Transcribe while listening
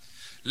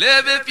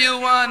Live if you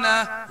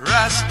wanna,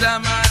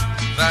 Rastaman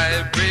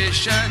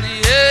vibration,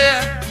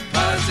 yeah,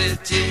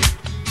 positive.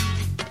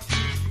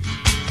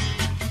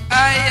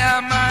 I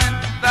am on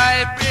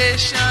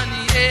vibration,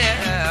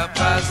 yeah,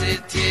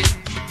 positive,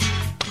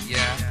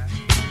 yeah.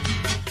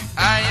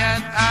 I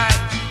and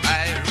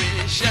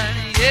Iration,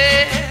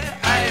 yeah,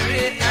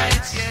 Irish,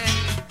 yeah.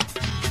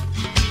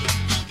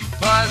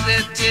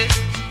 Positive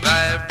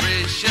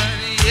vibration,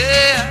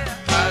 yeah,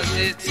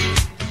 positive.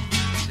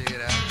 Check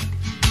it out.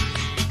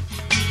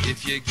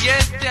 If you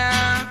get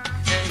down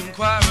and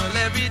quarrel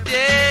every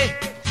day,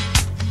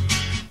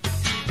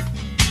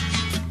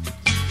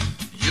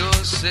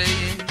 you're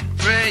saying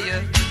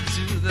prayer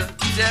to the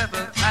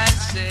devil, I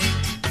say.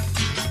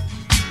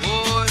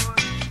 Oh,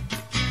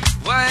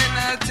 why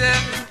not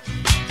tell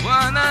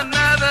one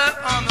another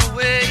on the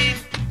way?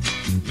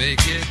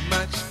 Make it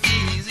much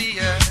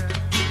easier,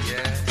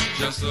 yeah,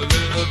 just a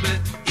little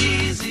bit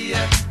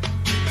easier.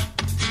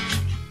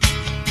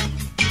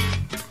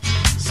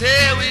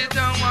 Say we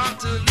don't want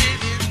to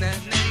live in that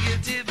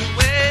negative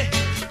way.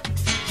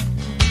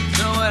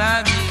 Know what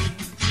I mean?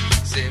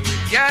 Say we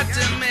got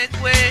to make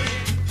way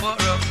for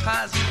a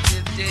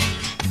positive day,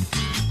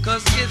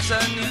 'cause it's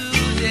a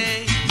new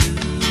day,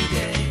 new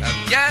day.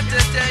 I've got to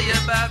tell you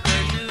about the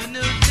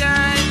new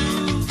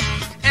time.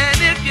 And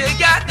if you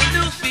got the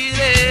new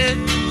feeling,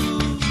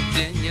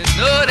 then you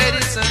know that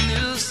it's a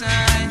new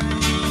sign.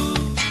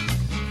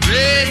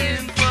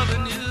 Praying for the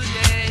new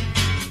day,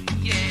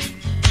 yeah.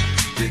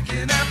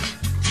 Picking up,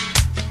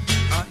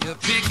 are you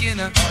picking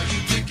up? Are you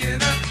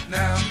picking up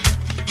now?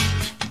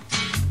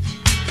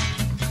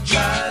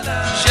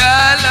 Shalom,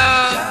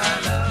 shalom,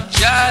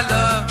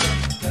 shalom,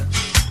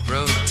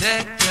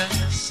 protect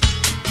us.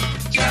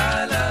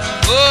 Shalom.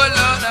 Oh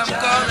Lord, I'm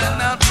calling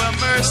out for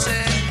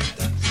mercy.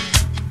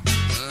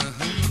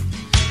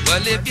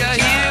 Well, if you're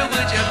here,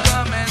 would you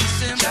come and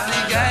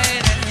simply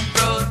guide and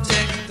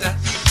protect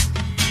us?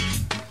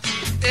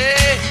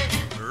 Hey,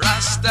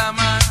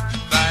 Rastaman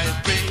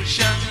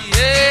vibration,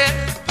 yeah,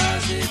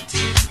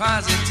 positive,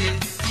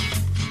 positive.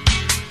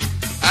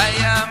 I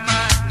am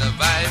on the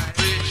vibration.